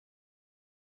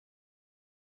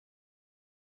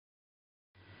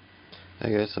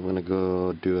Hey guys, I'm gonna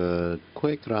go do a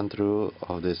quick run through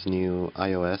of this new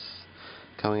iOS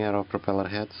coming out of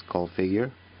Propellerhead called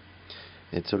Figure.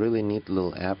 It's a really neat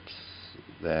little app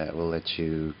that will let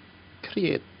you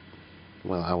create,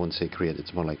 well, I wouldn't say create,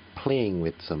 it's more like playing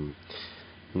with some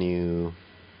new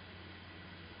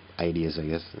ideas, I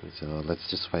guess. So let's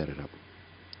just fire it up.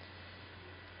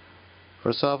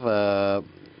 First off,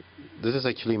 this is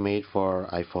actually made for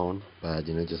iPhone, but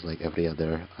just like every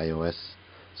other iOS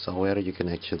software, you can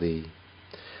actually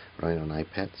run it on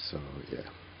iPad. So yeah,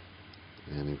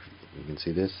 and if you can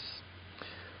see this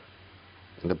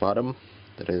in the bottom,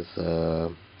 there is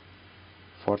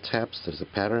four tabs. There's a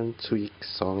pattern, tweak,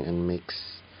 song, and mix,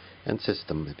 and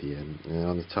system at the end. And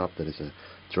on the top, there is a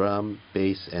drum,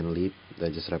 bass, and lead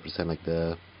that just represent like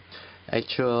the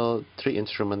actual three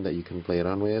instrument that you can play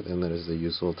around with, and there is the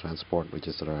usual transport, which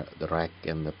is the rack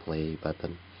and the play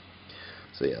button.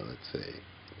 So yeah,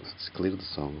 let's clear the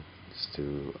song just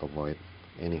to avoid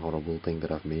any horrible thing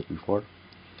that I've made before.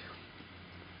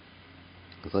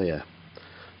 So yeah,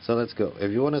 so let's go.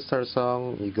 If you want to start a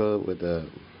song, you go with the,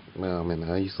 well, I mean,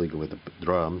 I usually go with the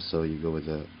drums, so you go with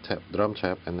the drum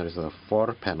tab, and there's a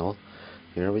 4 panel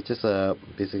here, which is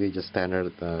basically just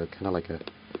standard, kind of like a,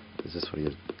 this is for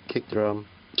your kick drum,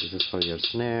 this is for your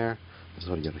snare, this is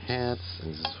for your hats,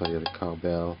 and this is for your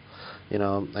cowbell,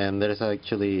 and there's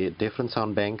actually different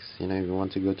sound banks, if you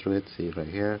want to go through it, see right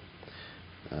here,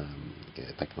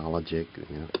 Technologic,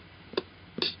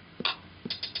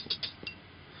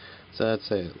 So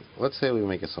let's say we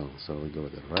make a song, so we go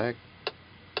with the rack,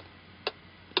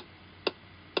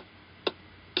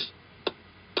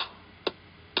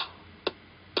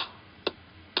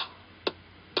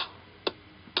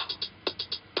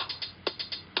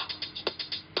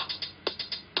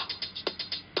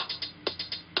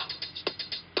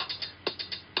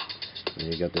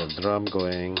 and you got the drum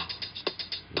going,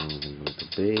 and we go with the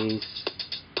bass.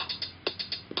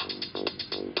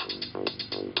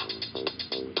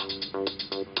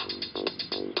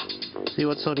 See,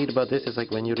 what's so neat about this is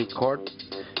like when you record,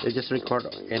 you just record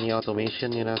any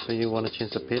automation, so you want to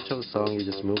change the pitch of the song, you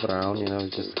just move around,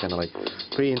 it's just kind of like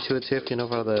pretty intuitive,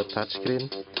 for the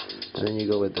touchscreen. And then you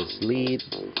go with this lead.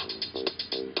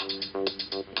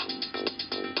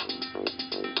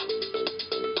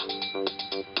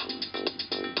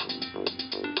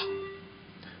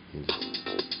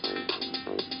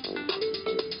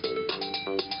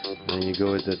 And you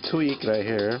go with the tweak right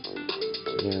here.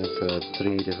 It's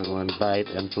 3 different ones: bite,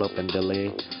 envelope, and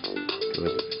delay.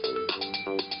 Good.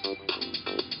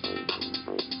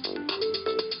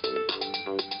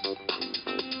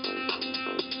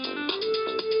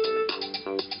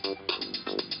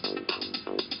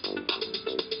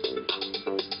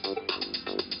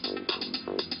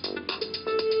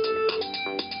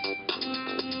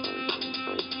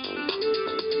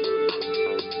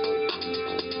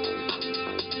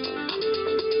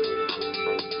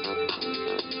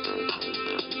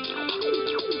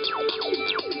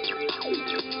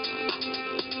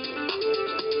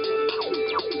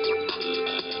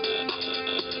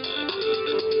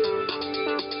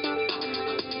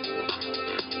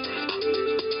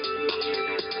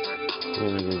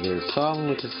 There's a song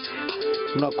which is,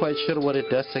 I'm not quite sure what it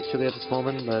does actually at this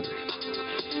moment, but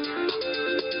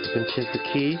you can change the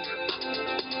key,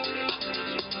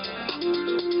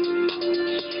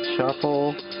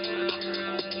 shuffle,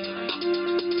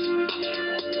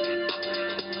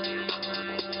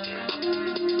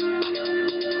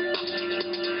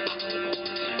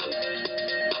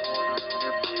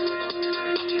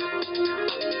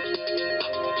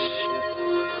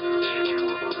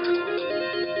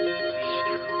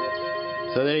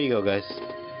 so there you go, guys.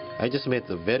 I just made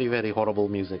the very horrible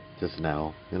music just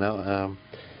now,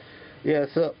 yeah.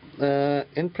 So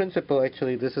in principle,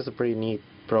 actually, this is a pretty neat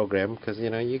program because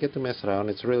you get to mess around.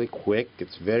 It's really quick,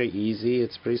 it's very easy,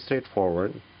 it's pretty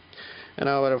straightforward. But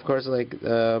of course, like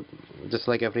just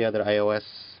like every other iOS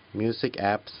music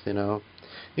apps,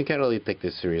 you can't really take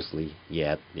this seriously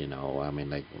yet. I mean,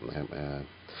 like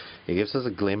it gives us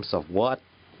a glimpse of what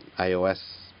iOS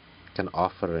can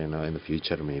offer, in the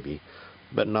future maybe,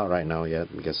 but not right now yet,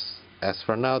 because as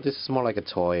for now, this is more like a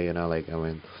toy, like, I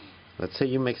mean, let's say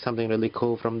you make something really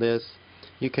cool from this,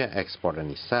 you can't export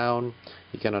any sound,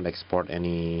 you cannot export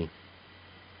any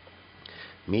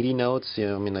MIDI notes,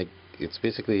 I mean, like, it's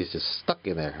just stuck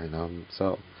in there,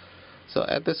 so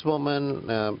at this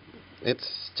moment,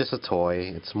 it's just a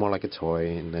toy. It's more like a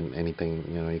toy than anything,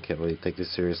 you can't really take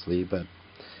this seriously, but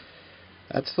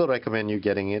I'd still recommend you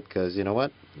getting it, because you know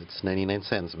what, it's 99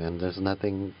 cents, man. There's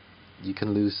nothing you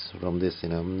can lose from this.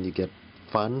 You get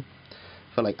fun,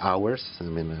 for like hours. I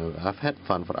mean, I've had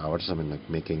fun for hours. I mean, like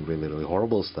making really, really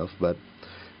horrible stuff, but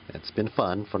it's been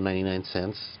fun for 99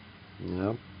 cents, you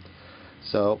know.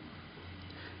 So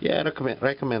yeah, I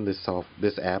recommend this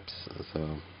apps.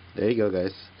 So there you go,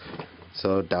 guys.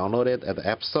 So download it at the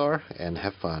App Store and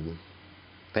have fun.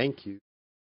 Thank you.